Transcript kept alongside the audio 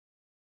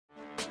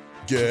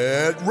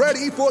Get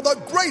ready for the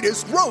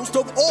greatest roast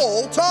of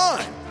all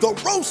time. The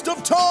Roast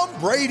of Tom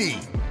Brady.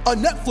 A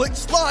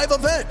Netflix live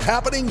event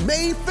happening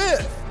May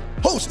 5th.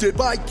 Hosted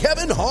by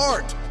Kevin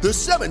Hart. The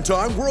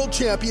 7-time world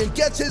champion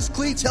gets his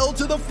cleats held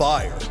to the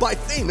fire by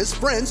famous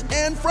friends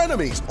and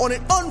frenemies on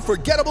an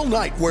unforgettable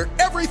night where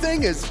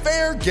everything is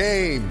fair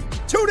game.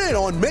 Tune in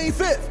on May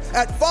 5th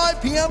at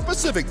 5 p.m.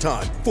 Pacific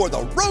time for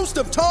the Roast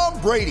of Tom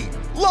Brady.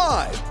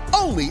 Live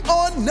only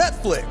on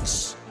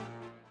Netflix.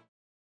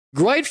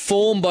 Great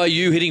form by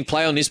you hitting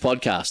play on this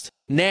podcast.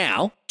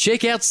 Now,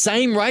 check out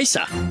Same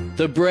Racer,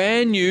 the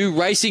brand new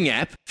racing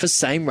app for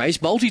same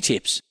race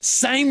multi-tips.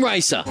 Same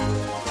Racer.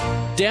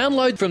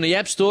 Download from the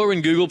App Store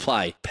and Google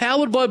Play.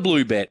 Powered by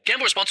Bluebet.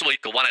 Gamble responsibly.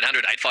 Call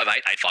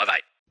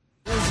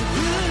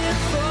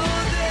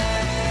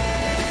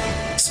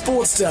 1-800-858-858.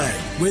 Sports Day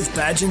with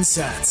Badge and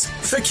Sats.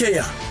 For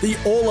Kia, the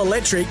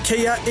all-electric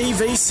Kia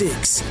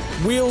EV6.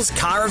 Wheels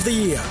Car of the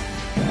Year.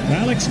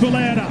 Alex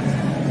Valera.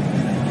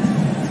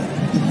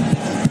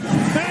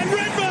 And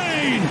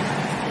Redmayne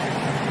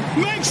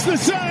makes the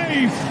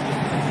save.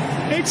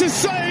 It's a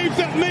save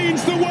that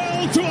means the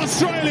world to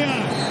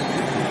Australia.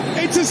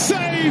 It's a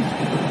save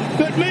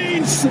that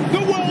means the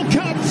World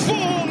Cup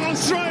for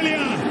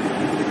Australia.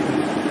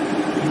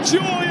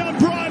 Joy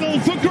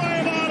unbridled for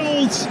Graham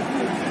Arnold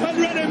and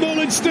René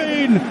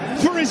Meulensteen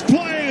for his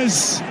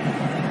players.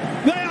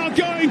 They are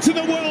going to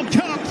the World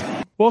Cup.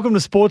 Welcome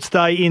to Sports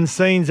Day in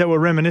scenes that were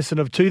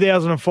reminiscent of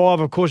 2005.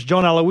 Of course,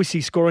 John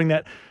Aloisi scoring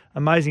that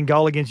amazing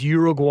goal against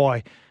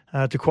Uruguay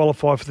to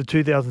qualify for the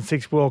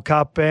 2006 World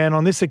Cup. And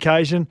on this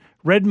occasion,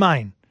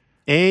 Redmayne.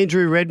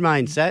 Andrew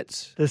Redmayne,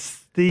 Sats.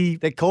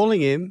 They're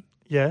calling him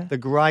the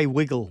Grey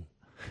Wiggle.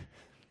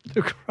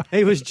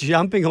 He was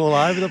jumping all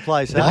over the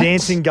place. The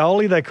dancing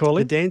goalie, they call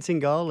The it. dancing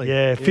goalie.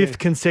 Yeah, fifth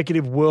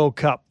consecutive World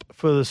Cup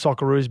for the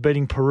Socceroos,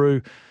 beating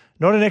Peru.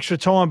 Not in extra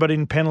time, but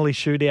in penalty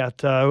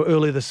shootout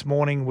earlier this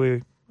morning.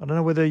 I don't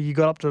know whether you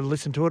got up to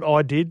listen to it.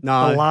 I did.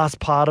 No. The last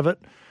part of it.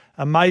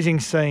 Amazing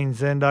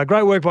scenes and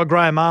great work by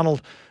Graham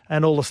Arnold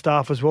and all the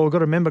staff as well. We've got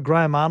to remember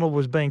Graham Arnold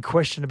was being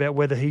questioned about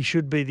whether he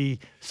should be the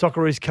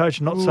Socceroos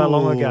coach not so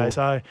long ago.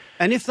 So,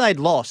 and if they'd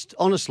lost,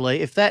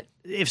 honestly,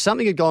 if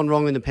something had gone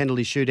wrong in the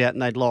penalty shootout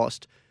and they'd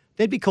lost,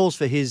 there'd be calls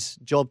for his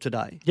job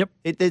today. Yep.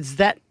 There's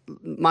that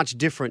much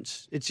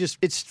difference.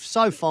 It's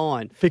so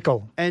fine.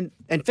 Fickle. And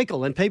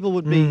fickle. And people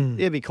would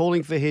be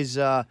calling for his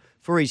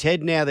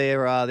head now.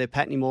 They're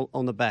patting him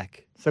on the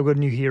back. So we've got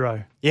a new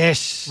hero.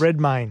 Yes.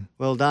 Redmayne.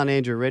 Well done,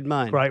 Andrew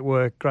Redmayne. Great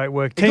work.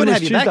 Good to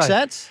have you back,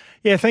 Sats.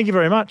 Yeah, thank you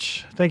very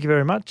much.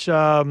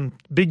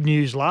 Big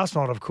news last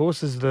night, of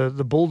course, is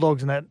the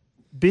Bulldogs and that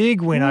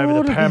big win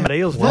over the Parramatta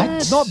Eels.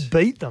 Not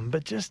beat them,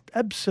 but just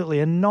absolutely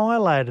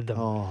annihilated them.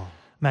 Oh.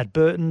 Matt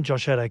Burton,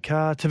 Josh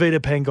Adokar, Tavita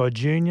Pangai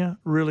Jr.,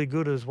 really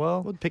good as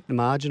well. Would pick the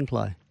margin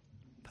pay.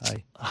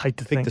 I hate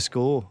to pick think. the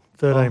score.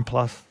 13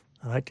 plus.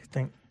 I hate to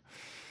think.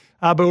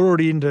 But we're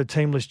already into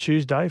Teamless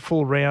Tuesday,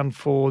 full round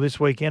for this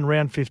weekend,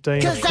 round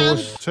 15, of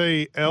course.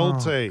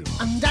 TLT.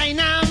 I'm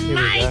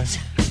dynamite.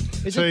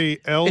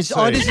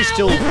 TLT. This is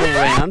still full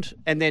round,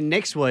 and then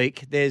next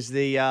week there's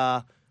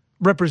the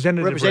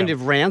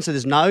representative round. So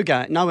there's no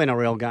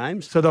NRL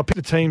games. So they'll pick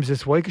the teams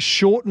this week.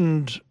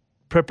 Shortened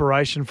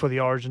preparation for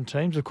the Origin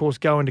teams, of course,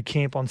 go into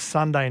camp on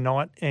Sunday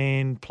night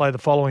and play the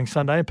following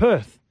Sunday in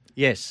Perth.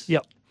 Yes.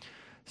 Yep.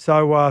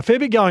 So a fair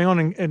bit going on,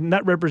 and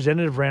that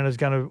representative round is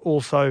going to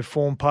also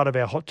form part of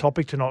our hot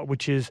topic tonight,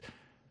 which is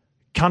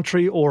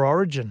country or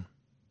origin.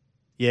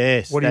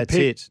 Yes, what do you that's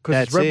pick? it.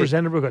 Because it's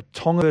representative. We've got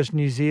Tonga versus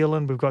New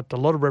Zealand. We've got a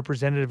lot of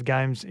representative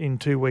games in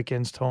 2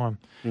 weekends' time.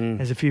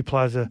 There's a few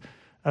players are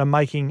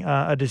making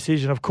a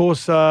decision. Of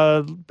course,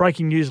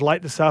 breaking news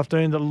late this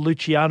afternoon that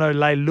Luciano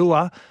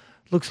Leilua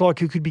looks like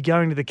he could be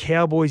going to the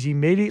Cowboys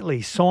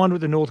immediately. Signed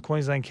with the North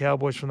Queensland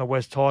Cowboys from the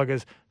West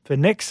Tigers for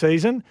next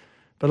season,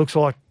 but looks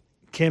like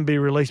can be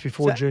released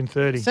before June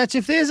 30. So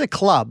if there's a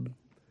club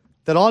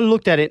that I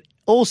looked at it,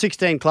 all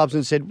 16 clubs,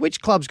 and said,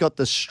 which club's got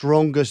the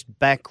strongest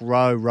back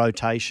row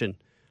rotation?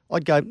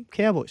 I'd go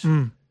Cowboys.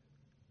 So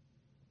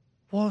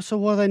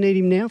why do they need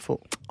him now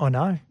for? I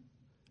know.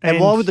 And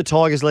why would the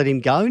Tigers let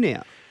him go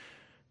now?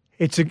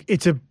 It's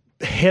a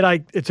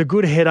headache. It's a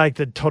good headache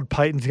that Todd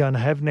Payton's going to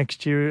have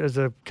next year as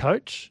a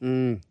coach.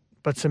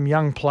 But some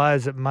young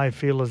players that may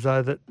feel as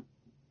though that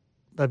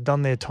they've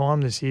done their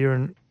time this year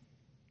and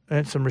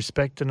earned some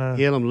respect. And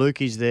Helam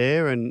Lukey's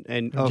there, and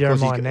of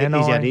Jeremiah course Nanai.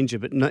 he's out injured,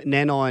 but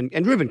Nanai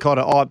and Ruben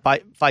Cotter,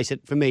 face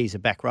it, for me, he's a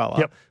back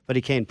rower, but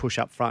he can push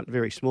up front,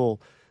 very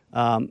small.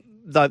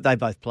 They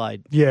both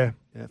played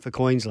for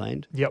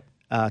Queensland. Yep.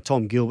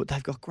 Tom Gilbert,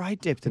 they've got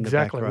great depth in the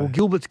back row. Well,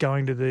 Gilbert's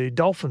going to the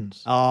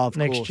Dolphins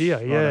next course. year.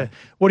 Yeah. Righto.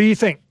 What do you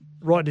think?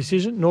 Right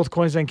decision, North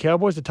Queensland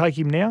Cowboys to take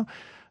him now.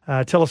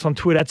 Tell us on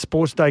Twitter at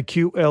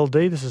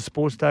SportsDayQLD. This is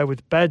Sports Day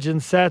with Badge and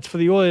Sats for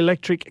the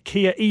all-electric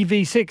Kia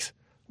EV6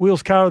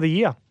 Wheels Car of the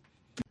Year.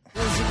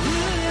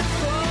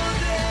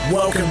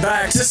 Welcome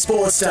back to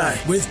Sports Day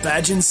with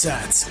Badge and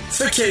Sats.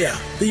 For Kia,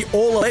 the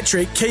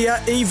all-electric Kia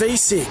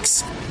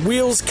EV6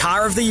 Wheels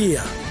Car of the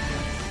Year.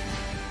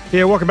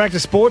 Yeah, welcome back to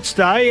Sports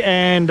Day,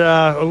 and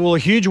a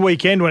huge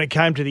weekend when it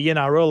came to the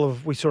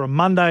NRL. We saw a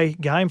Monday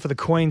game for the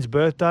Queen's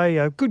birthday.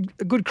 A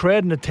good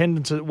crowd in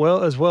attendance as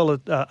well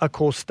at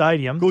Accor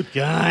Stadium. Good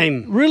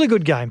game. Really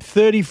good game.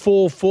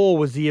 34-4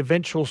 was the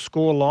eventual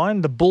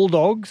scoreline. The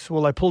Bulldogs,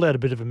 well, they pulled out a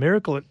bit of a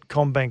miracle at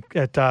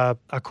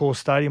Accor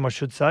Stadium, I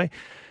should say.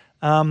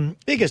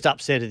 Biggest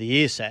upset of the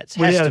year, Sats.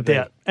 Without a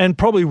doubt, and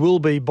probably will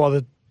be by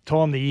the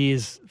time the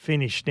year's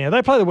finished. Now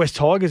they play the West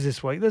Tigers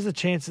this week. There's a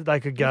chance that they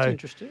could go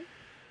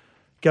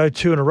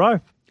 2 in a row.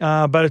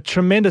 But a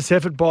tremendous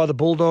effort by the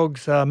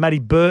Bulldogs. Matty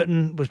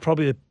Burton was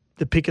probably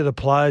the pick of the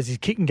players. His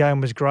kicking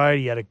game was great.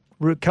 He had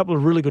a couple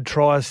of really good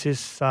try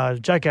assists.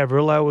 Jake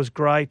Averillo was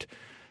great.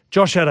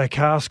 Josh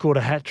Addo-Carr scored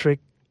a hat-trick.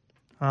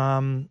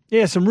 Some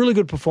really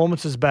good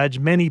performances, Badge.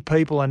 Many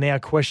people are now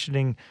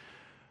questioning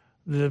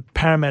the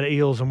Parramatta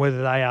Eels and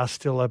whether they are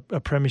still a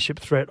premiership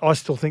threat. I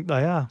still think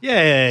they are.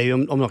 Yeah,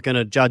 I'm not going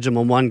to judge them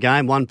on one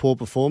game, one poor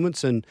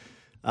performance, and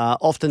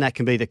often that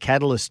can be the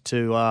catalyst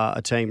to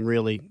a team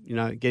really,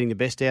 getting the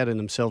best out in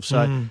themselves.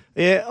 So,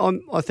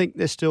 I think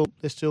they're still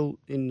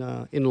in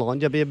line.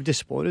 They'll be a bit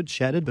disappointed,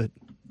 shattered, but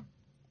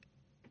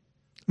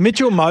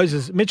Mitchell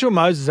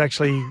Moses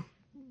actually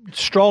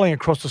strolling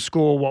across the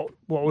score.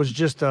 What was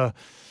just a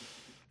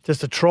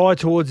try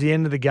towards the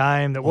end of the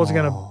game that wasn't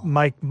going to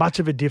make much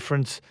of a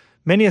difference.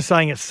 Many are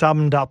saying it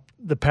summed up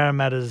the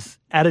Parramatta's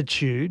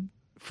attitude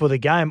for the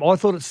game. I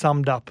thought it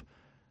summed up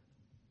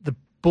the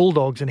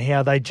Bulldogs and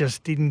how they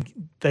just didn't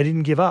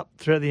give up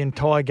throughout the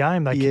entire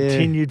game. They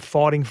continued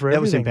fighting for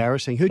everything. That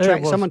was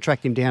embarrassing. Someone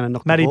tracked him down and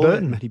knocked Matty the ball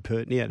Burton. out. Matty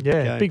Burton,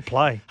 yeah, big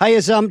play. Hey,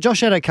 has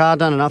Josh Addo-Carr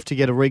done enough to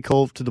get a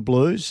recall to the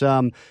Blues?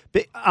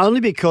 But only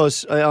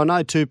because I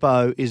know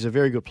Tupou is a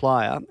very good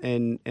player,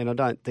 and I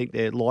don't think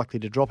they're likely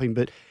to drop him,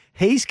 but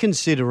he's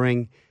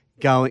considering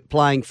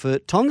playing for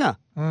Tonga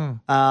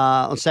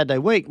on Saturday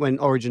week when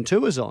Origin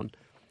 2 was on.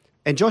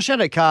 And Josh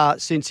Addo-Carr,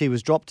 since he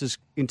was dropped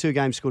in 2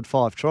 games, scored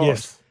 5 tries.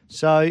 Yes.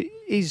 So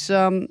he's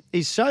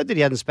showed that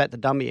he hasn't spat the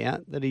dummy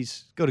out, that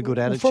he's got a good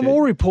attitude. From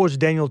all reports,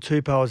 Daniel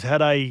Tupou has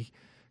had a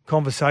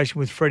conversation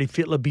with Freddie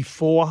Fittler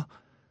before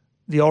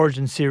the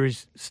Origin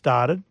series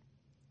started.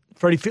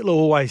 Freddie Fittler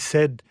always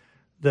said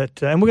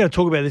that, and we're going to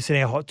talk about this in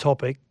our hot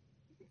topic,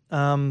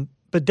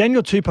 but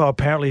Daniel Tupou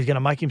apparently is going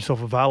to make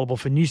himself available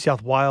for New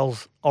South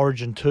Wales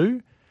Origin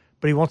 2,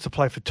 but he wants to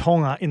play for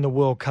Tonga in the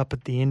World Cup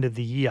at the end of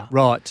the year.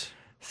 Right.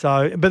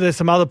 So, but there's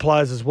some other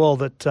players as well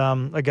that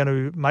are going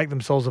to make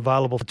themselves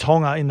available for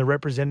Tonga in the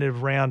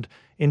representative round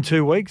in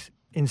 2 weeks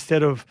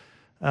instead of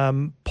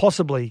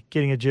possibly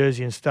getting a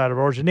jersey and start of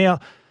Origin. Now,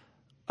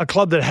 a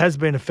club that has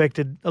been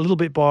affected a little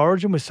bit by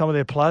Origin with some of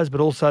their players,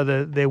 but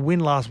also their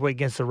win last week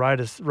against the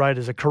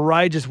Raiders, a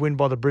courageous win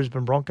by the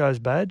Brisbane Broncos,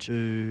 Badge.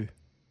 Ooh.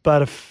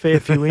 But a fair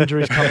few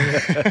injuries coming out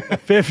of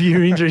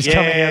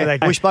that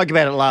game. We spoke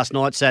about it last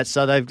night, Sats,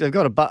 so they've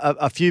got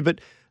a few, but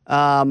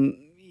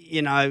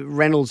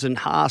Reynolds and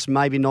Haas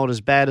maybe not as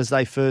bad as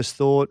they first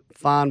thought.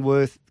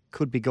 Farnworth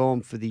could be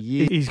gone for the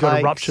year. He's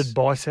got a ruptured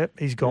bicep.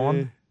 He's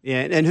gone.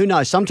 Yeah, and who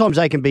knows? Sometimes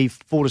they can be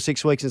 4 to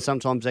 6 weeks and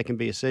sometimes they can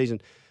be a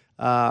season.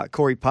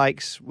 Corey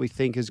Pakes, we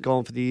think, has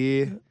gone for the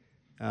year.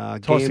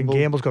 Tyson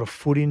Gamble's got a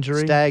foot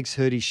injury. Staggs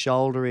hurt his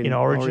shoulder in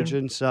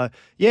Origin. So,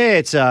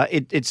 yeah,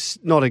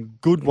 it's not a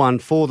good one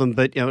for them,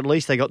 but at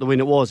least they got the win.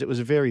 It was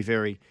a very,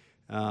 very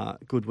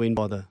good win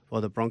by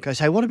the Broncos.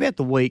 Hey, what about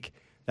the week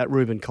that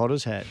Ruben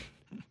Cotter's had?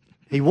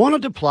 He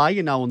wanted to play,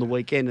 on the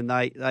weekend, and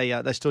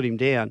they stood him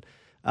down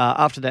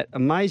after that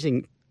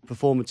amazing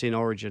performance in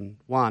Origin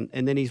 1,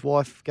 and then his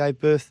wife gave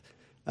birth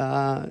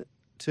to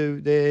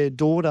their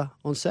daughter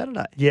on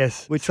Saturday.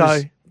 Yes. Which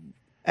was,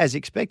 as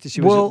expected,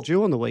 she was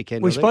due on the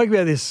weekend. We spoke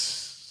about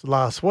this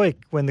last week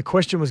when the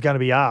question was going to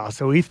be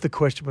asked, or if the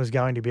question was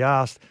going to be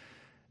asked,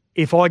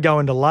 if I go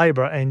into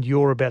labour and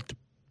you're about to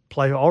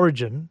play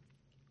Origin,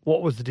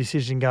 what was the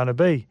decision going to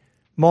be?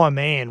 My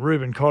man,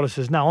 Ruben Cotter,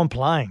 says, no, I'm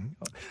playing.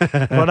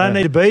 I don't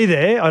need to be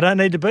there. I don't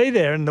need to be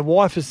there. And the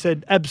wife has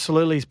said,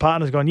 absolutely. His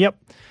partner's gone, yep.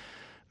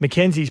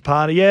 Mackenzie's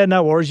partner, yeah,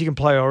 no worries, you can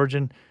play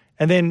Origin.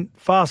 And then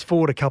fast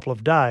forward a couple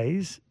of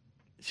days,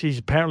 she's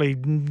apparently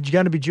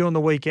going to be due on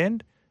the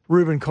weekend.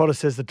 Ruben Cotter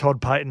says to Todd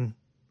Payton,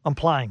 I'm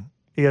playing.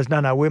 He goes,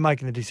 no, we're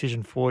making the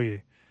decision for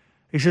you.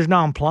 He says, no,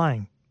 I'm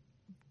playing.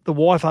 The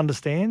wife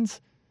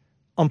understands.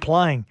 I'm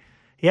playing.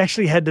 He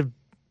actually had to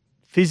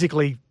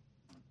physically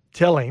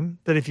tell him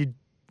that if you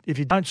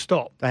don't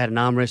stop. They had an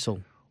arm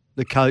wrestle.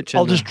 The coach.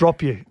 I'll just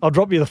drop you. I'll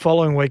drop you the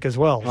following week as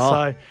well.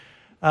 Oh.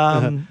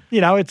 So,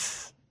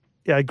 it's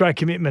great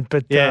commitment.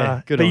 But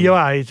good but you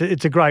are.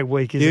 It's a great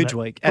week, isn't it? Huge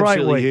week.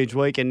 Absolutely huge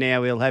week. And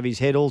now he'll have his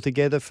head all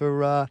together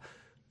for,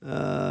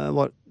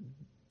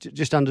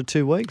 just under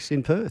 2 weeks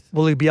in Perth.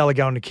 Will he be able to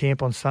go into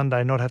camp on Sunday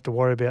and not have to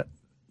worry about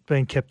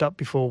being kept up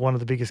before one of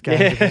the biggest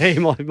games he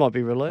might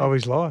be relieved. Of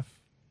his life?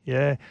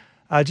 Yeah.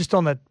 Just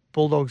on that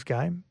Bulldogs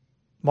game,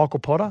 Michael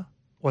Potter,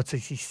 what's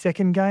his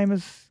second game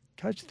as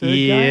coach? Third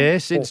game? Yeah,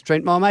 since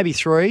Trent, maybe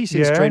 3,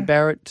 since Trent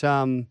Barrett.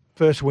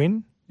 First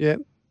win. Yeah.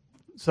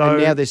 So,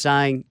 and now they're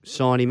saying,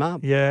 sign him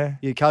up. Yeah.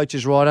 Your coach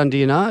is right under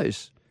your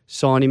nose.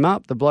 Sign him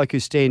up. The bloke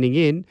who's standing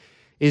in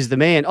is the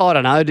man. I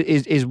don't know.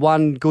 Is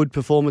one good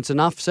performance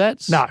enough,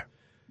 Sats?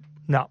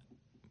 No.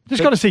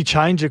 Just got to see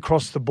change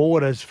across the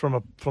board as from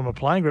a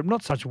playing group.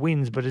 Not such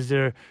wins, but is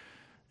there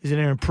an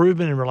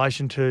improvement in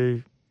relation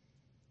to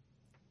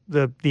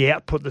the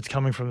output that's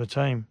coming from the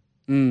team?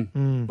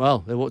 Well,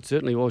 there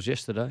certainly was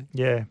yesterday.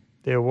 Yeah,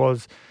 there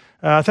was.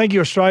 Thank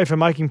you, Australia, for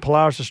making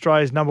Polaris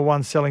Australia's number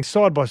one selling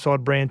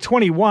side-by-side brand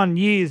 21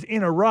 years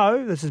in a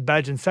row. This is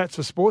Badge and Sats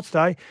for Sports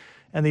Day.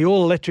 And the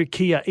all-electric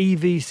Kia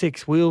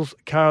EV6 Wheels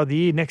Car of the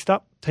Year. Next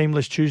up, Team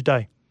List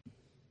Tuesday.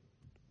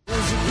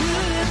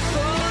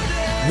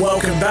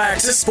 Welcome back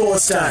to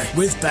Sports Day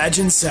with Badge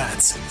and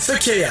Sats. For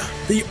Kia,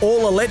 the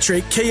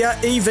all-electric Kia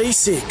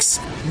EV6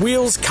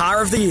 Wheels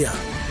Car of the Year.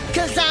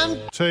 'Cause I'm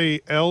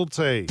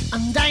TLT.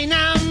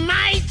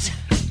 dynamite.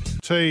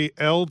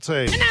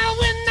 TLT. And I'll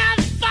win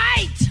that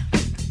fight.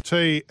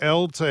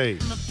 TLT.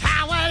 I'm a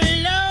power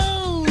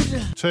load.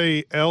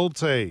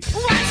 TLT.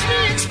 Watch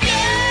me explode.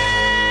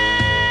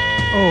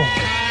 Oh,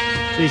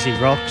 Jeez, he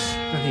rocks.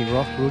 Doesn't he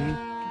rock, Woogie?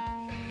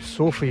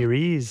 sore for your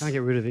ears. Can't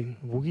get rid of him.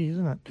 Woogie,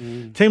 isn't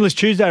it? Team List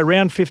Tuesday,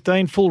 round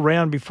 15, full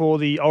round before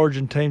the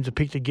Origin teams are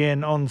picked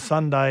again on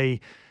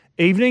Sunday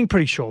evening.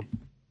 Pretty sure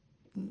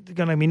there's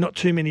going to be not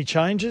too many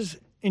changes.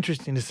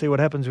 Interesting to see what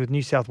happens with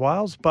New South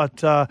Wales. But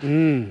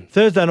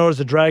Thursday night is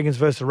the Dragons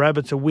versus the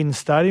Rabbits at WIN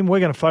Stadium. We're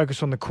going to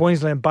focus on the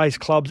Queensland-based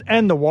clubs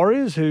and the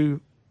Warriors,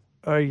 who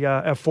are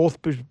our fourth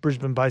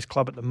Brisbane-based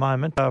club at the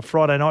moment.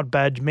 Friday night,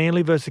 Badge,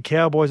 Manly versus the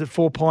Cowboys at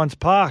Four Pines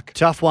Park.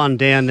 Tough one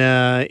down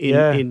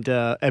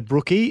at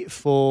Brookie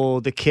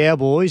for the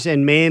Cowboys,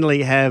 and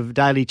Manly have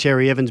Daly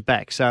Cherry Evans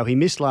back. So he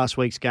missed last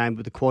week's game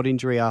with a quad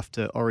injury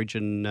after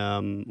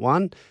Origin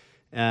 1.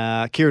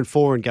 Kieran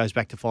Foran goes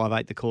back to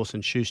 5'8", the course,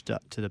 and Schuster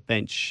to the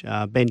bench.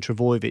 Ben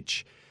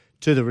Travojevic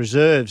to the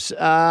reserves.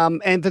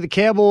 And for the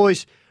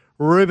Cowboys,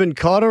 Ruben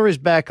Cotter is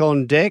back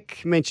on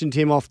deck. Mentioned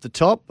him off the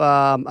top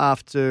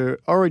after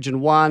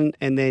Origin 1,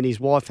 and then his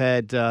wife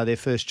had their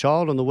first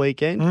child on the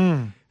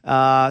weekend.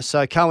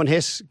 So Cohen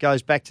Hess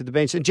goes back to the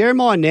bench. And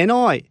Jeremiah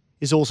Nanai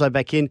is also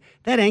back in.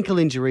 That ankle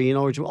injury in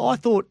Origin, I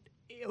think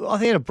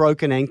he had a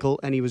broken ankle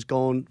and he was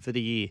gone for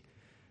the year.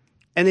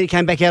 And then he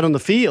came back out on the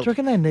field. Do you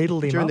reckon they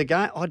needled him during up? the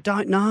game? I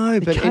don't know.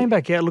 He came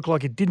back out, looked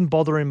like it didn't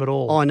bother him at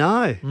all. I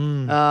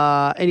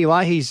know.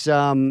 Anyway, he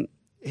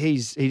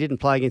didn't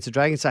play against the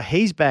Dragons, so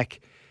he's back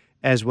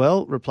as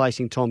well,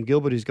 replacing Tom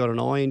Gilbert, who's got an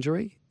eye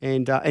injury.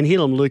 And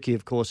Hilam Luki,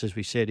 of course, as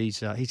we said,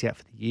 he's out for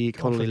the year.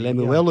 Connolly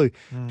Lemuelu.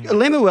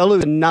 Lemuelu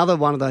is another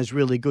one of those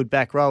really good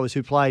back rowers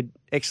who played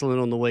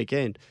excellent on the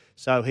weekend.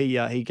 So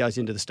he goes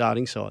into the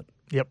starting side.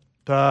 Yep.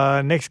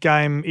 Next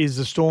game is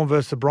the Storm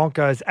versus the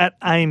Broncos at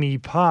Amy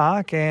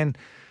Park. And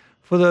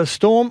for the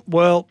Storm,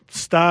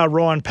 star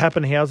Ryan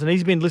Pappenhausen,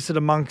 he's been listed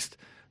amongst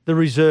the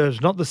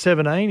reserves, not the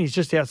 17. He's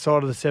just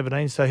outside of the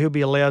 17, so he'll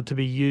be allowed to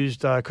be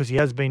used because he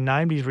has been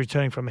named. He's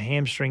returning from a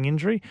hamstring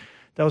injury.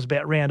 That was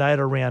about round 8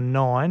 or round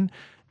 9.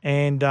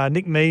 And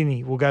Nick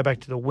Meaney will go back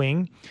to the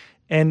wing.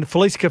 And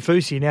Felice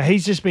Kafusi, now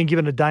he's just been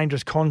given a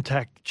dangerous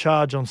contact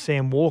charge on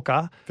Sam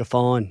Walker. A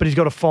fine. But he's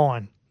got a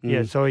fine.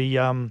 Yeah, so he...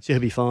 So he'll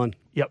be fine.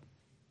 Yep.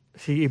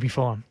 So he'll be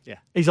fine. Yeah.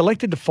 He's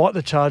elected to fight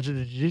the charge at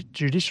the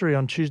judiciary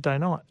on Tuesday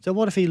night. So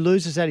what if he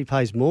loses that? He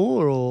pays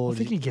more, or I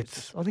think he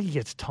gets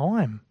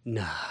time.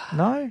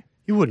 No,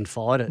 you wouldn't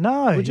fight it.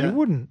 No, would you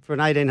wouldn't. For an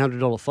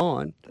 $1,800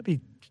 fine.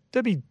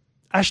 That'd be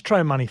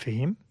ashtray money for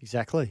him.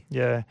 Exactly.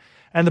 Yeah.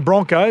 And the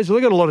Broncos,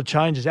 they've got a lot of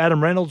changes.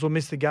 Adam Reynolds will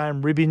miss the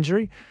game, rib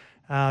injury.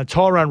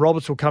 Tyrone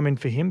Roberts will come in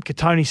for him.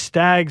 Katoni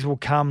Staggs will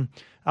come in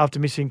after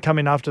missing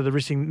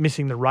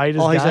the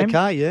Raiders game. Oh, he's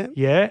okay, yeah.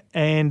 Yeah,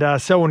 and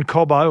Selwyn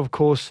Cobbo, of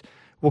course,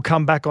 will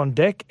come back on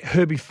deck.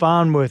 Herbie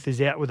Farnworth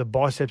is out with a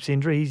biceps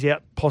injury. He's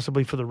out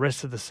possibly for the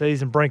rest of the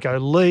season. Brenko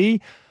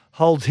Lee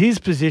holds his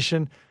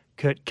position.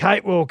 Kurt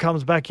Catewell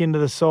comes back into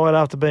the side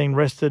after being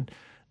rested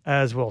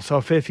as well. So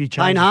a fair few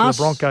changes for the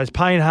Broncos.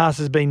 Payne Haas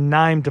has been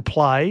named to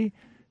play.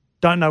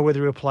 Don't know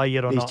whether he'll play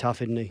yet or not. He's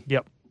tough, isn't he?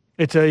 Yep.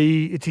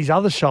 It's his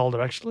other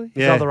shoulder, actually.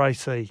 His other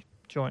AC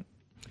joint.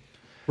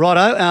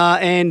 Righto,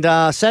 and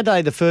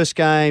Saturday, the first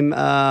game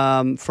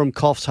from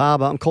Coffs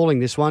Harbour, I'm calling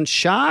this one,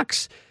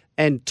 Sharks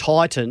and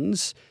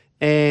Titans.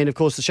 And, of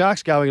course, the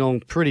Sharks going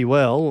on pretty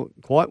well,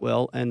 quite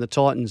well, and the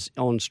Titans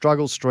on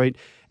Struggle Street.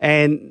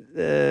 And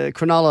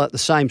Cronulla, the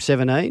same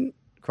 17,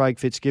 Craig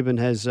Fitzgibbon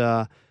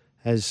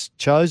has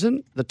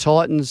chosen. The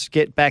Titans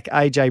get back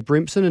AJ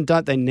Brimson, and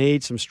don't they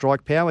need some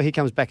strike power? He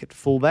comes back at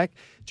fullback.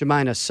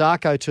 Jermaine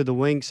Osako to the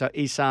wing, so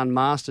Isan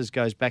Masters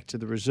goes back to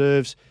the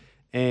reserves.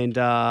 And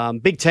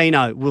Big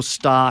Tino will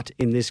start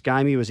in this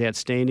game. He was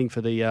outstanding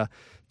for the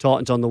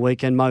Titans on the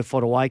weekend. Mo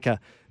Fotuaika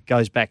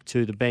goes back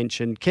to the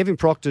bench. And Kevin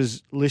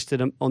Proctor's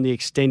listed on the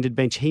extended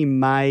bench. He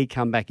may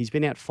come back. He's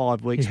been out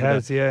 5 weeks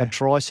with a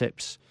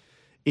triceps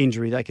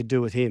injury. They could do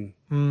with him.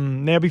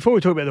 Now, before we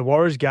talk about the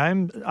Warriors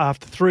game,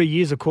 after 3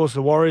 years, of course,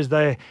 the Warriors,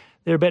 they're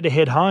about to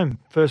head home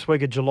first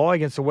week of July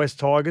against the West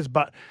Tigers.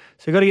 But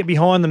so you've got to get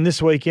behind them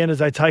this weekend as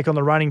they take on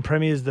the reigning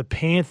premiers, the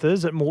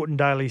Panthers, at Moreton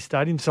Daily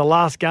Stadium. It's the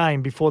last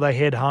game before they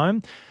head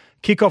home.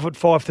 Kick off at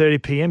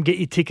 5:30 p.m. Get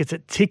your tickets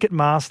at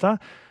Ticketmaster.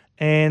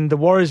 And the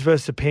Warriors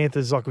versus the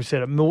Panthers, like we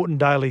said, at Moreton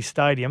Daily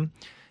Stadium.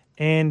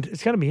 And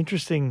it's going to be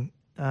interesting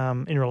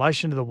in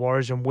relation to the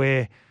Warriors and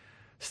where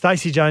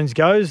Stacey Jones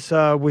goes.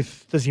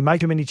 Does he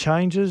make too many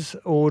changes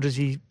or does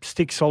he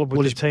stick solid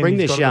with the team bring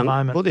he's this got at the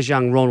moment? Brought this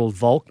young Ronald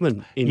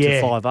Volkman into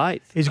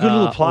 5'8". He's a good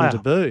little player. On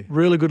debut.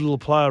 Really good little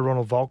player,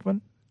 Ronald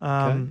Volkman.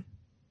 Okay.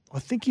 I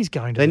think he's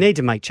going to... They need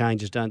to make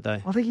changes, don't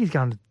they? I think he's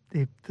going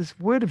to... There's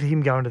word of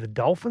him going to the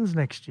Dolphins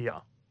next year.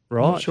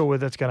 Right. I'm not sure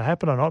whether that's going to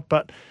happen or not.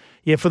 But,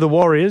 yeah, for the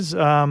Warriors,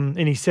 in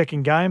his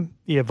second game,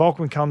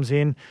 Volkman comes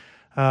in.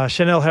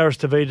 Chanel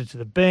Harris-Tavita to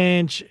the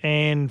bench.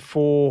 And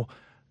for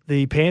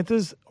the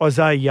Panthers,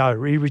 Isaiah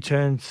Yeo, he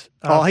returns.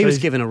 He was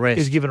given a rest.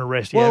 He was given a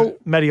rest, Well,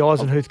 Matty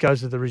Eisenhuth goes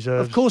to the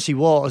reserves. Of course he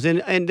was.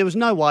 And there was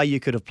no way you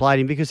could have played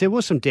him because there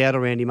was some doubt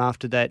around him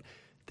after that.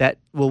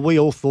 We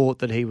all thought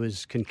that he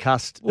was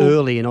concussed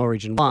early in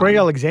Origin 1. Greg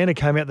Alexander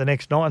came out the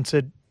next night and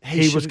said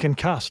he was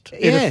concussed.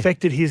 It Yeah.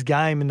 affected his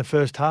game in the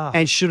first half.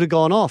 And should have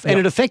gone off. Yep. And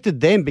it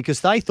affected them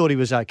because they thought he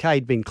was okay,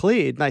 he'd been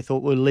cleared, and they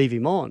thought we'll leave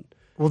him on.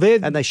 Well,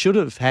 And they should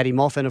have had him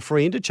off and a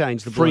free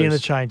interchange, the free Blues.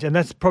 interchange. And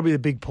that's probably the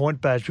big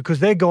point, Badge, because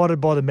they're guided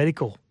by the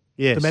medical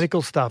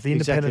staff, the Exactly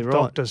independent right.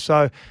 doctors.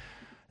 So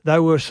they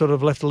were sort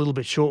of left a little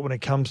bit short when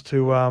it comes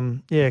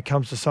to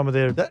some of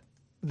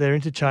their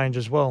interchange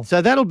as well.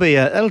 So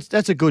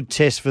that's a good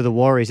test for the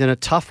Warriors and a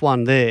tough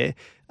one there.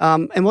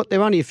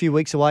 They're only a few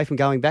weeks away from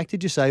going back,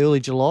 did you say, early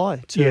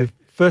July?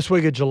 First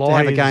week of July to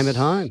have a game at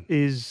home.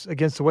 Is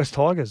against the West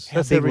Tigers. How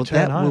That's their big will return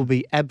that home. will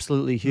be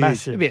absolutely huge.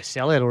 Massive. It'll be a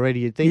sellout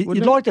already, you'd think,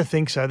 You'd like to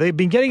think so. They've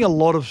been getting a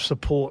lot of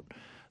support,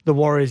 the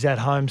Warriors at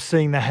home,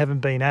 seeing they haven't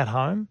been at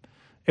home.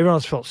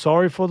 Everyone's felt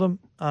sorry for them.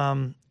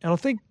 And I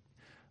think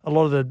a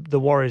lot of the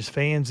Warriors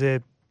fans, I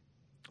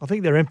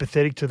think they're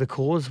empathetic to the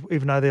cause,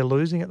 even though they're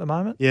losing at the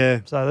moment. Yeah.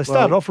 So they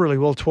started off really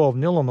well,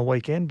 12-0 on the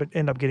weekend, but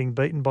end up getting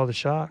beaten by the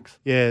Sharks.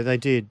 Yeah, they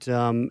did.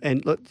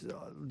 And look,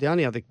 the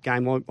only other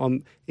game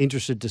I'm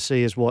interested to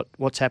see is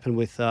what's happened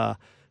with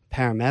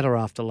Parramatta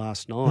after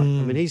last night. I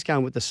mean, he's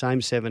going with the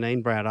same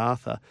 17, Brad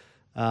Arthur.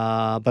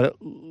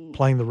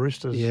 Playing the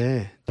Roosters.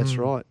 Yeah, that's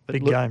right. But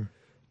Big game.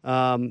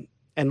 And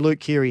Luke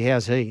Keary,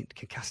 how's he?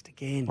 Concussed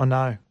again. I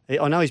know.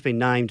 I know he's been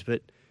named,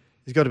 but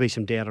there's got to be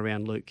some doubt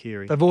around Luke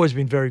Keary. They've always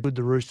been very good,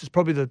 the Roosters.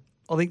 Probably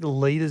I think the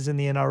leaders in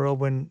the NRL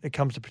when it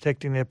comes to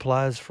protecting their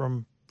players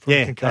from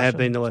concussion. They have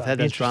been. They've had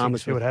those interesting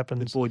dramas to see what happens.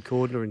 with Boyd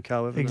Cordner and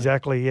co.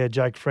 Exactly, yeah,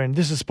 Jake Friend.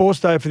 This is Sports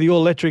Day for the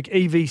all-electric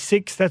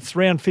EV6. That's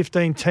round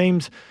 15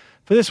 teams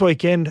for this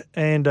weekend,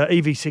 and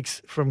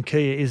EV6 from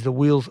Kia is the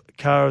Wheels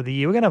Car of the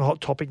Year. We're going to have a hot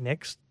topic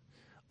next.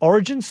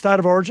 Origin, State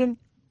of Origin,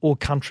 or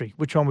Country?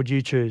 Which one would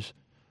you choose?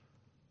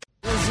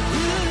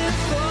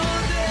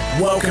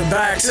 Welcome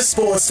back to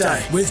Sports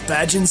Day with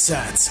Badge and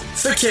Sats.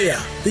 For Kia,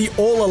 the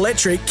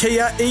all-electric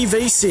Kia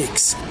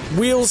EV6,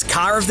 Wheels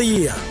Car of the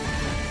Year.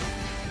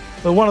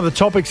 Well, one of the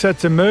topics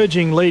that's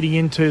emerging leading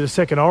into the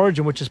second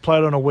Origin, which is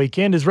played on a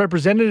weekend, is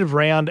representative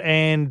round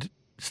and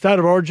State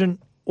of Origin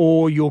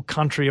or your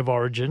country of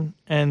origin.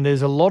 And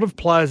there's a lot of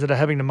players that are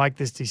having to make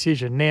this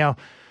decision. Now,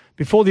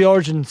 before the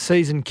Origin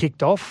season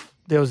kicked off,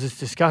 there was this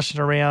discussion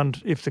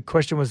around if the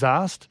question was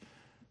asked,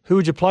 who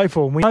would you play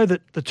for? And we know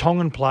that the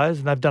Tongan players,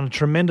 and they've done a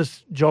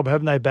tremendous job,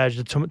 haven't they, Badge,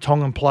 the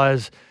Tongan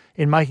players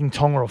in making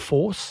Tonga a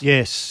force.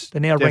 Yes,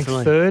 They're now definitely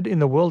ranked third in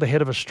the world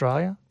ahead of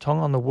Australia,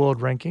 Tonga on the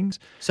world rankings.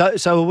 So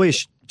I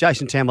wish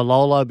Jason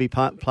Taumalolo be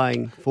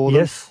playing for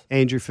them. Yes.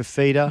 Andrew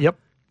Fafita. Yep.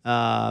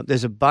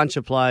 There's a bunch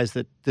of players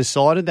that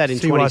decided that in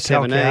Siwa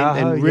 2017 Taukei'aho,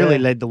 and really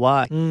yeah. led the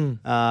way.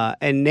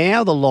 And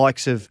now the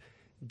likes of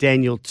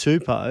Daniel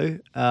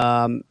Tupou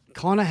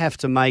kind of have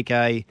to make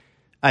a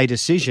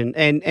decision.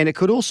 And it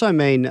could also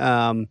mean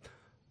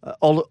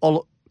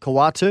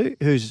Kawatu,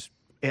 who's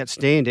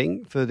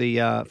outstanding for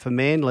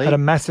Manly. Had a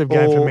massive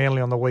game for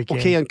Manly on the weekend.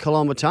 Or Keon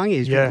Koloamatangi.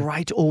 He's been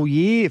great all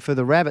year for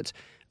the Rabbits.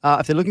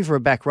 If they're looking for a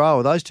back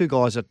row, those two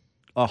guys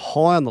are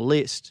high on the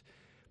list,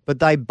 but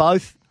they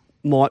both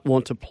might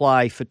want to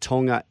play for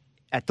Tonga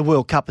at the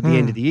World Cup at the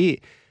end of the year.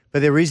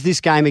 But there is this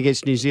game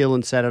against New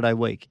Zealand Saturday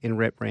week in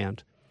rep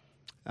round.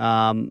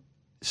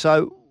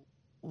 So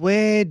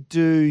where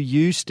do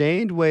you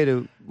stand? Where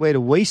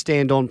do we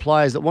stand on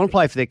players that want to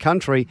play for their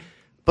country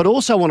but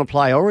also want to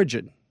play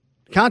Origin?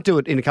 Can't do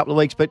it in a couple of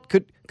weeks, but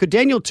could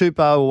Daniel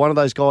Tupou or one of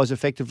those guys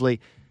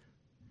effectively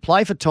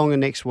play for Tonga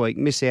next week,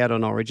 miss out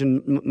on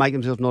Origin, make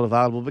themselves not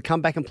available, but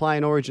come back and play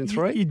in Origin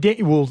 3?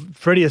 Well,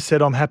 Freddie has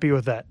said, I'm happy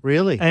with that.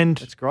 Really? And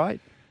that's great.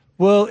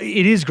 Well,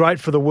 it is great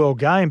for the World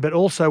Game, but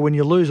also when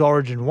you lose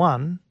Origin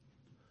 1,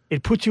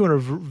 it puts you in a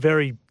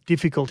very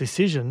difficult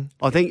decision.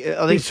 I think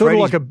it's sort of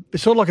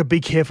like a be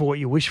careful what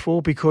you wish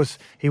for, because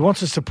he wants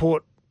to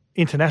support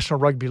international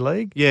rugby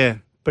league. Yeah.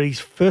 But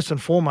he's first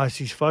and foremost,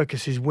 his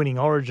focus is winning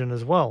Origin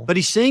as well. But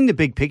he's seeing the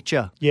big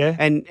picture. Yeah.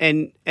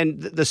 And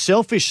the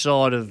selfish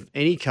side of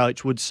any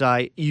coach would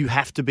say, you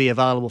have to be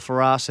available for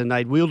us, and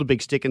they'd wield a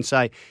big stick and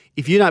say,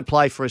 if you don't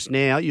play for us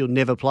now, you'll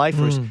never play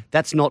for us.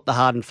 That's not the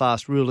hard and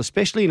fast rule,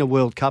 especially in a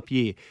World Cup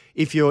year.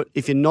 If you're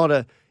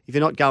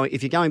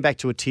going back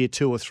to a tier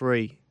 2 or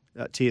 3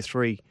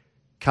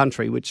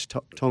 country, which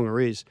Tonga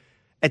is,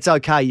 it's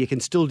okay. You can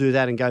still do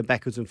that and go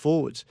backwards and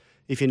forwards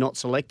if you're not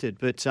selected.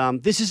 But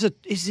this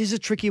is a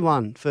tricky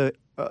one for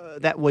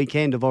that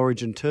weekend of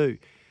Origin 2.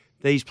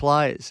 These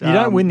players. You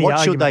don't win the what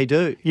argument. should they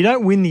do? You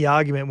don't win the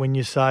argument when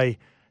you say,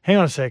 hang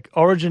on a sec,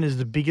 Origin is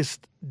the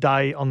biggest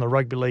day on the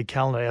rugby league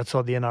calendar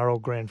outside the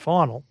NRL Grand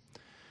Final.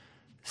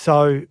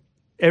 So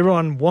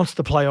everyone wants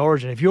to play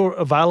Origin. If you're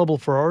available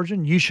for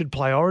Origin, you should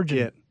play Origin.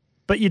 Yeah.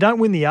 But you don't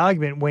win the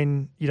argument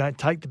when you don't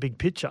take the big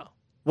picture.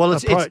 Well,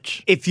 it's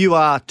approach. if you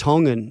are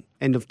Tongan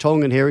and of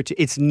Tongan heritage,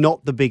 it's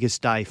not the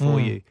biggest day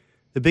for you.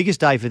 The biggest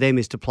day for them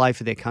is to play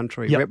for their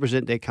country, Yep.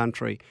 represent their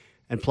country,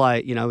 and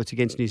play. You know, it's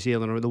against New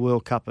Zealand or the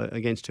World Cup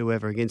against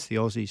whoever, against the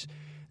Aussies.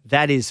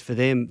 That is for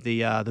them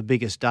the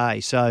biggest day.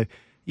 So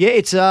yeah,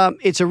 it's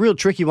a real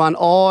tricky one.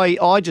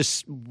 I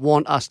just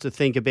want us to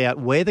think about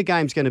where the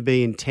game's going to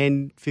be in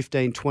 10,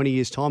 15, 20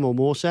 years' time or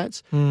more,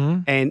 Sats.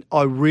 And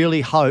I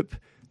really hope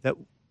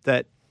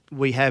that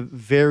we have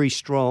very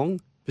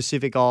strong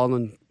Pacific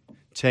Island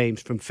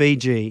teams from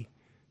Fiji,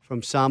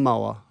 from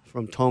Samoa,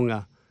 from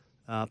Tonga,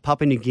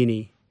 Papua New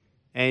Guinea,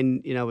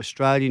 and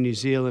Australia, New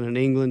Zealand, and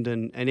England,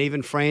 and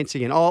even France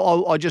again.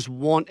 I just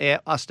want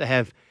us to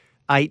have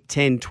 8,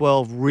 10,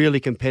 12 really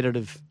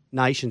competitive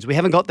nations. We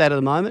haven't got that at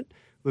the moment.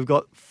 We've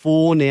got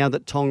 4 now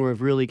that Tonga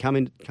have really come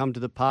to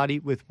the party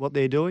with what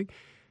they're doing.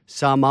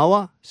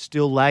 Samoa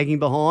still lagging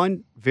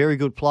behind. Very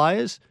good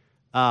players,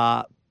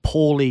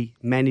 poorly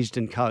managed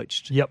and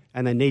coached. Yep.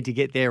 And they need to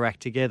get their act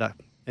together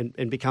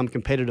and become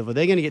competitive, or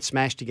they're going to get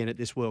smashed again at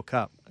this World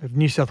Cup. If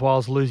New South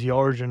Wales lose the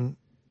Origin,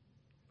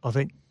 I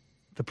think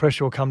the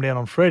pressure will come down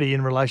on Freddie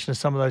in relation to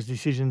some of those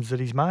decisions that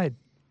he's made.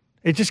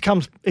 It just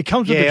comes. It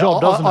comes with the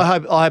job, doesn't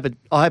it?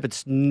 I hope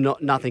it's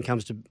not. Nothing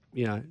comes to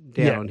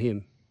down on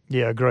him.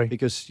 Yeah, I agree.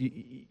 Because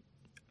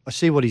I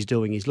see what he's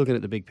doing. He's looking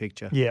at the big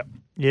picture. Yeah.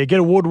 Get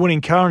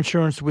award-winning car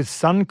insurance with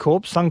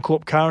Suncorp.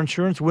 Suncorp Car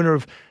Insurance, winner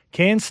of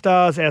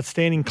CanStar's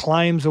Outstanding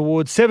Claims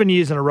Award 7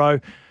 years in a row.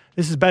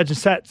 This is Badge and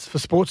Sats for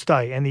Sports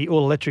Day and the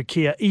all-electric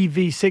Kia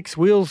EV6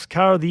 Wheels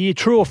Car of the Year.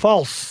 True or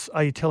false?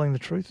 Are you telling the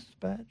truth,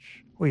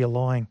 Badge? Or are you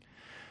lying?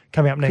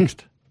 Coming up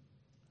next.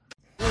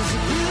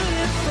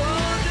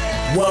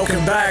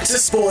 Welcome back to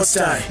Sports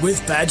Day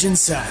with Badge and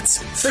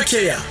Sats. For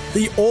Kia,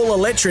 the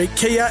all-electric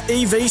Kia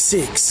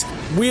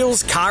EV6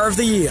 Wheels Car of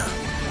the Year.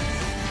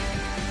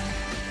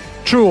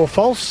 True or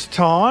false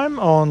time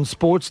on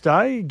Sports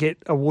Day. Get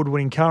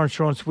award-winning car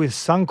insurance with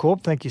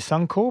Suncorp. Thank you,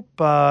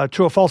 Suncorp.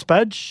 True or false,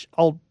 Badge?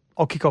 I'll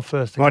kick off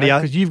first. Okay? Rightio.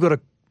 Because you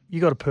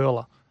got a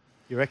perler.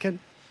 You reckon?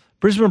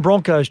 Brisbane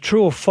Broncos,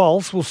 true or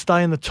false, will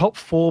stay in the top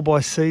 4 by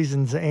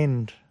season's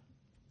end.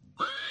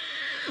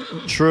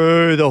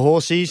 True, the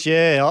Horsies,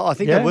 yeah, I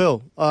think they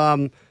will.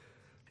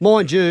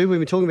 Mind you, when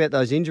we're talking about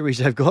those injuries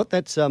they've got,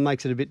 that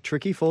makes it a bit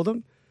tricky for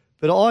them.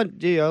 But I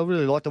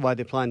really like the way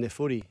they're playing their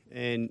footy,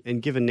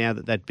 and given now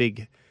that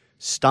big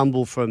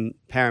stumble from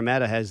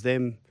Parramatta has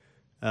them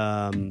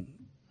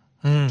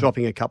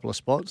dropping a couple of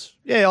spots,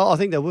 I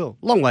think they will.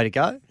 Long way to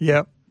go.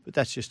 Yeah. But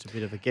that's just a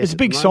bit of a guess. It's a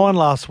big sign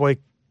last week.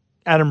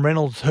 Adam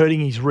Reynolds hurting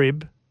his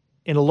rib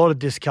in a lot of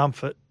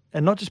discomfort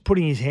and not just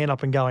putting his hand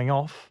up and going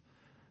off,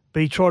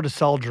 but he tried to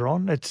soldier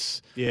on. I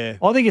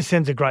think it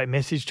sends a great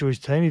message to his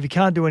team. If he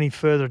can't do any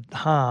further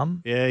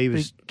harm,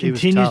 he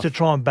continues tough. to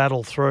try and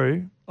battle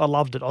through. I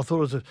loved it. I thought it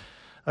was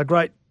a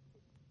great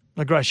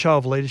show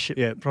of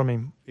leadership from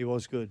him. He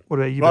was good. What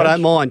about you, Right, I Badge?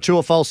 don't mind. True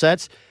or false,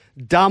 Sats?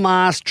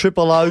 Dumbass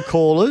O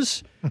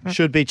callers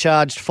should be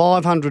charged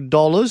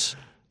 $500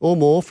 or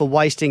more for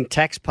wasting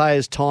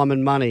taxpayers' time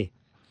and money.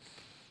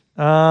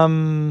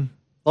 I'll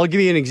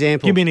give you an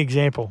example. Give me an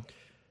example.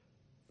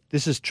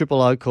 This is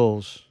O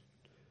calls.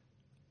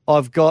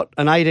 I've got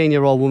an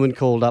 18-year-old woman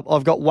called up.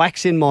 I've got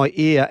wax in my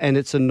ear and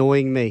it's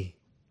annoying me.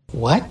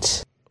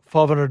 What?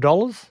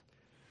 $500?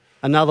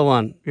 Another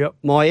one. Yep.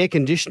 My air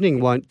conditioning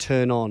won't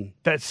turn on.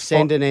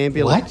 Send an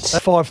ambulance.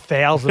 That's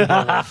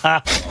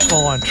 $5,000.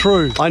 Fine,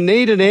 true. I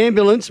need an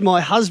ambulance. My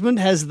husband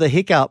has the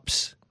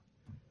hiccups.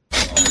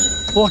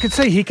 Well, I could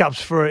see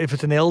hiccups for if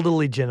it's an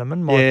elderly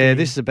gentleman.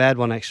 This is a bad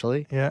one,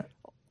 actually. Yeah.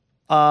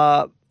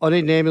 I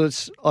need an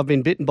ambulance. I've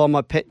been bitten by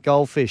my pet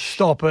goldfish.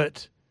 Stop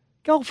it.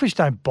 Goldfish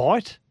don't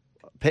bite.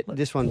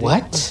 This one did.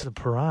 It's a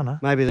piranha.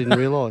 Maybe they didn't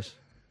realise.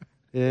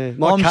 Yeah.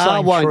 My I'm car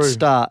saying won't true.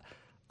 start.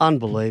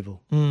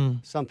 Unbelievable.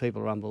 Some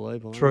people are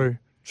unbelievable. True.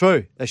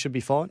 True. They should be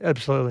fine.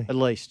 Absolutely. At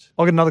least.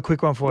 I'll get another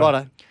quick one for you.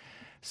 Righto.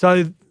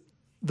 So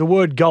the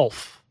word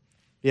golf,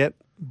 Yep.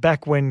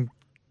 back when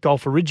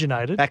golf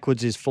originated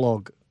Backwards is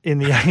flog. in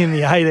the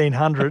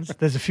 1800s,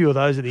 there's a few of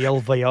those at the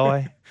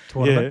LVI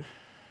tournament.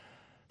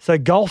 So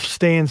golf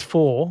stands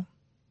for,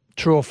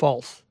 true or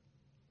false,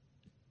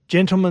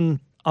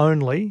 gentlemen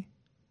only,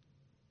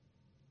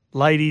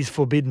 ladies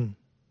forbidden.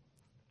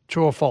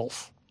 True or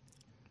false?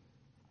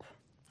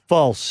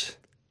 False.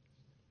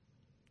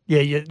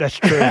 Yeah, that's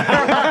true.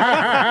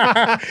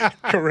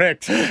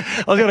 Correct.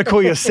 I was going to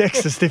call you a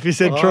sexist if you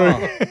said true.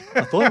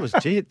 I thought it was.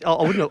 Gee,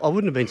 I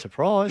wouldn't have been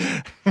surprised.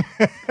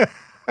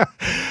 Badge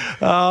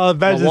My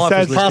wife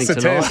and is Sats listening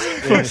tonight.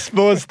 for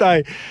Sports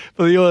Day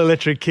for the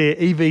all-electric Kia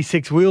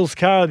EV6 Wheels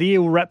Car of the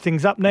Year. We'll wrap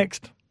things up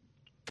next.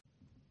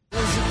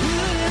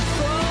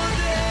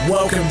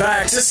 Welcome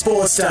back to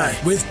Sports Day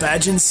with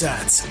Badge and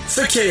Sats.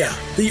 For Kia,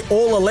 the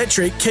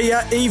all-electric Kia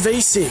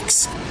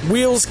EV6,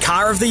 Wheels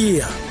Car of the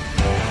Year.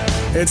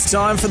 It's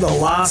time for the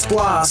last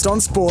blast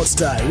on Sports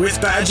Day with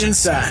Badge and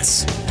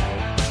Sats.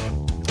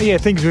 Yeah,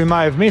 things we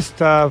may have missed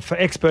for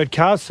expert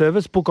car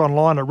service. Book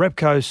online at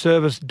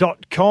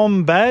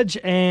repcoservice.com, Badge,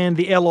 and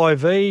the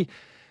LIV,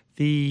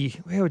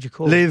 where would you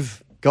call it?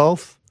 Live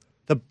Golf,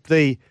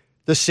 the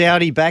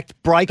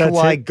Saudi-backed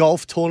breakaway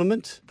golf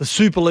tournament. The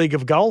Super League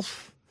of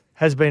Golf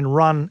has been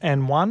run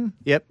and won.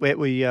 Yep,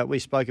 we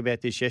spoke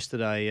about this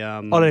yesterday.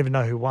 I don't even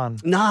know who won.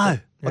 No,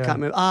 Yeah. I can't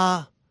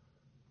remember.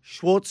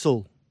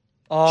 Schwartzel.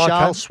 Oh,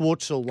 Charles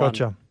Schwartzel won.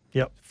 Gotcha.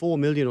 Yep. 4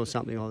 million or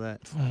something like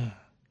that.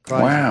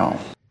 Crazy. Wow.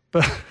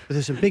 But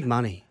there's some big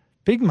money.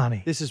 Big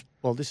money. That's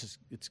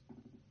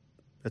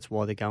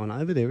why they're going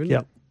over there, isn't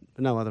Yep. it?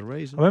 For no other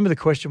reason. I remember the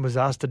question was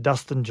asked to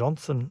Dustin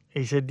Johnson.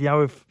 He said,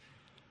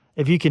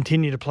 if you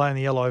continue to play in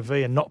the LIV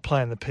and not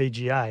play in the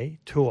PGA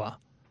Tour,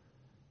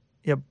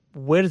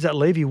 where does that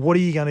leave you? What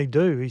are you going to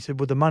do? He said,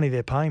 with the money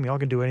they're paying me, I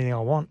can do anything I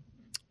want.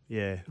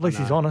 Yeah. At least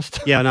he's honest.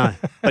 Yeah, I know.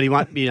 But he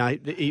won't,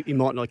 he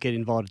might not get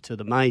invited to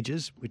the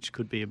majors, which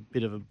could be a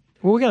bit of a...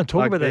 Well, we're going to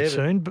talk about bugbear, that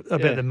soon,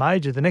 about yeah. the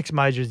major. The next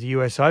major is the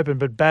US Open,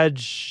 but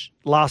Badge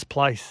last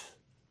place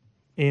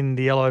in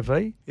the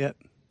LIV. Yep.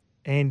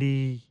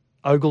 Andy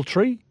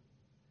Ogletree,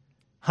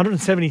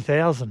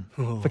 170,000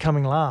 for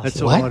coming last.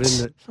 That's all right,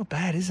 isn't it? It's not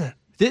bad, is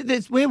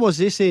it? Where was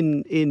this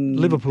in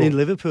Liverpool. In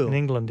Liverpool. In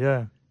England,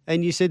 yeah.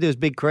 And you said there was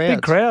big crowds.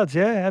 Big crowds,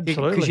 yeah,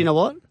 absolutely. Because you know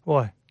what?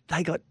 Why?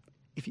 They got,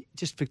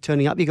 just for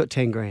turning up, you got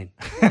 10 grand.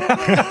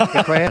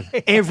 The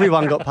crowd.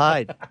 Everyone got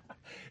paid.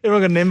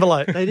 Everyone got an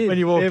envelope They did. when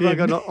you walked Everyone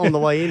in. got on the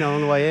way in, on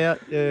the way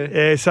out. Yeah.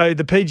 Yeah, so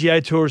the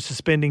PGA Tour is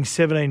suspending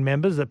 17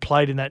 members that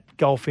played in that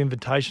Golf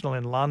Invitational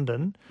in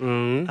London.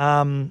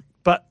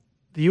 But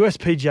the US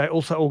PGA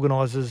also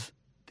organises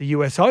the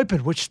US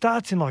Open, which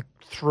starts in like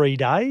 3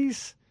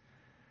 days.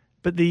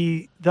 But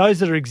those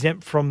that are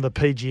exempt from the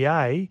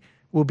PGA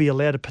will be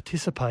allowed to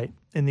participate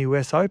in the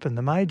US Open,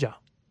 the major.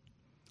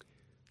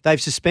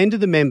 They've suspended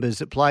the members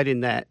that played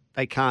in that.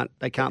 They can't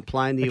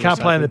play in the US Open. They can't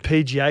play in the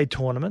PGA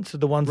tournaments, so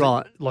the ones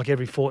that, like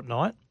every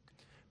fortnight.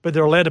 But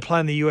they're allowed to play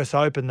in the US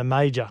Open, the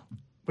major,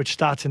 which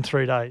starts in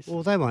 3 days.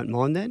 Well, they won't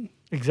mind then.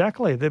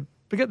 Exactly. They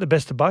get the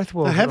best of both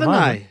worlds. Haven't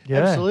they?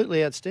 Yeah.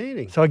 Absolutely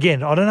outstanding. So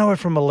again, I don't know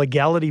from a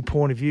legality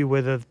point of view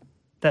whether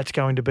that's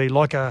going to be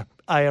like a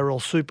ARL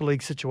Super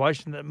League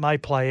situation that may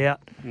play out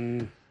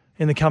in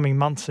the coming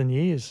months and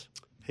years.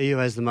 He who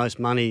has the most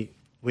money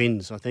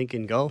wins, I think,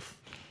 in golf.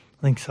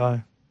 I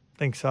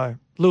think so.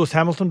 Lewis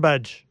Hamilton,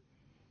 Badge.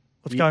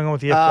 What's going on with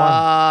the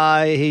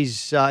F1?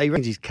 He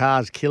reckons his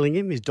car's killing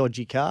him, his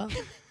dodgy car.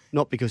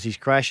 Not because he's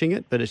crashing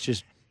it, but it's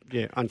just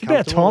uncomfortable.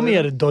 It's about time he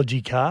had a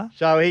dodgy car.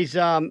 So he's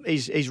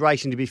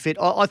racing to be fit.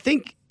 I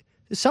think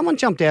someone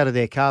jumped out of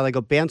their car. They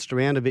got bounced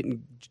around a bit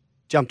and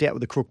jumped out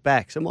with a crook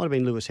back. So it might have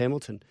been Lewis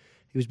Hamilton.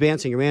 He was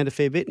bouncing around a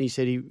fair bit, and he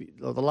said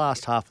the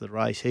last half of the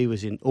race he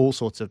was in all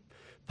sorts of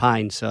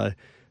pain. So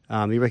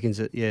he reckons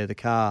that the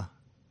car,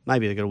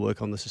 maybe they've got to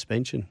work on the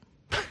suspension.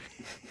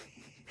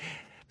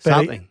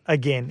 Something.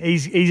 Again,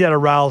 he's had a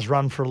rails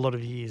run for a lot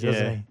of years,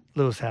 hasn't he?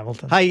 Lewis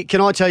Hamilton. Hey,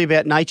 can I tell you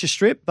about Nature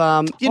Strip? It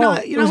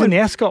was in the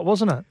Ascot,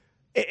 wasn't it?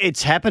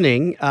 It's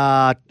happening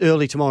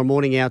early tomorrow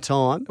morning, our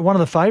time. One of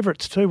the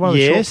favourites too. One of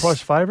the short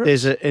price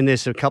favourites.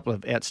 There's a couple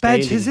of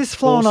outstanding. Badge, has this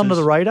flown under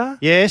the radar?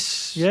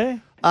 Yes. Yeah.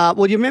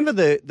 Well, you remember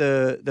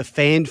the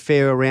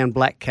fanfare around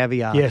Black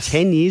Caviar? Yes.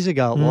 10 years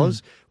ago it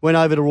was. Went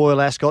over to Royal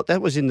Ascot.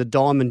 That was in the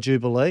Diamond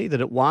Jubilee that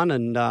it won,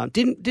 and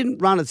didn't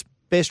run its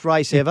best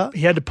race ever. He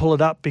had to pull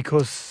it up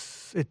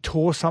because it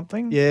tore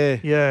something.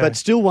 Yeah. But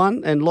still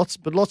won, and lots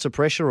of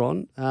pressure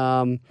on.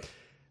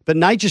 But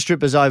Nature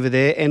Strip is over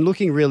there and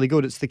looking really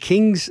good. It's the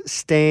King's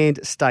Stand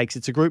Stakes.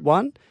 It's a Group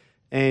 1,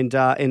 and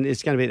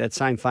it's going to be at that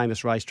same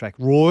famous racetrack,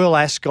 Royal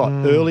Ascot,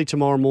 early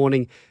tomorrow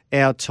morning,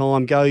 our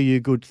time. Go you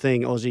good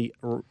thing, Aussie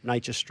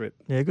Nature Strip.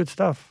 Yeah, good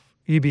stuff.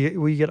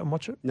 Will you get up and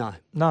watch it? No.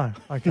 No?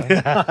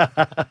 Okay.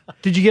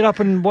 Did you get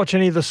up and watch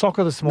any of the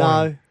soccer this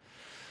morning? No.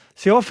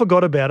 See, I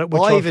forgot about it,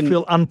 which I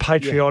feel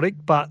unpatriotic,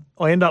 but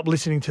I end up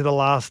listening to the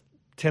last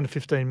 10 to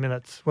 15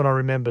 minutes when I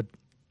remembered.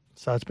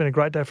 So it's been a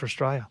great day for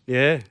Australia.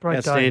 Yeah, great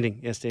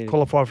outstanding. Day.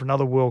 Qualify for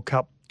another World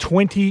Cup.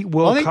 20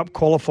 World Cup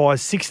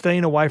qualifiers,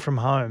 16 away from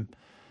home.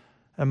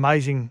 An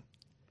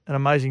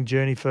amazing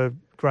journey for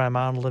Graham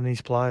Arnold and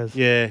his players.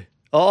 Yeah.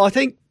 I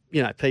think,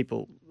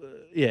 people,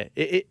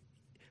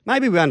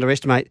 maybe we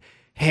underestimate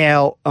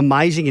how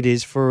amazing it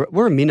is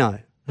we're a minnow.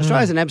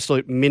 Australia's an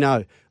absolute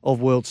minnow of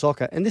world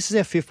soccer, and this is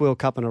our 5th World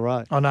Cup in a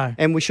row. I know.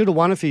 And we should have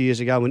won a few years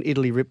ago when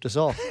Italy ripped us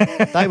off.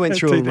 They went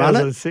through and run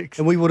it,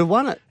 and we would have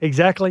won it.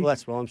 Exactly. Well,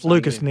 that's what I'm saying.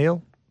 Lucas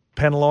Neal,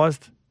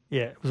 penalised.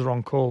 Yeah, it was the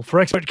wrong call. For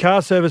expert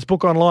car service,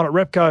 book online at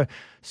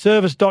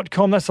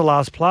repcoservice.com. That's the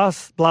last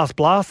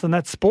blast, and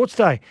that's Sports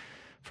Day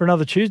for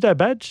another Tuesday,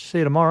 Badge. See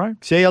you tomorrow.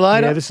 See you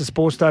later. Yeah, this is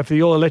Sports Day for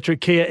the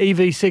all-electric Kia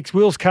EV6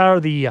 Wheels Car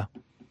of the Year.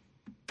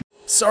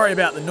 Sorry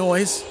about the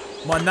noise.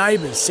 My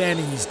neighbour's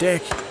sanding his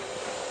deck.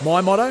 My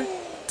motto,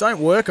 don't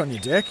work on your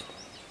deck,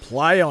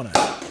 play on it.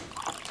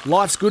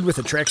 Life's good with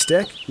a Trex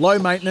deck. Low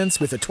maintenance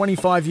with a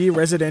 25-year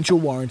residential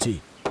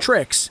warranty.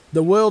 Trex,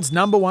 the world's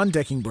 #1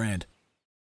 decking brand.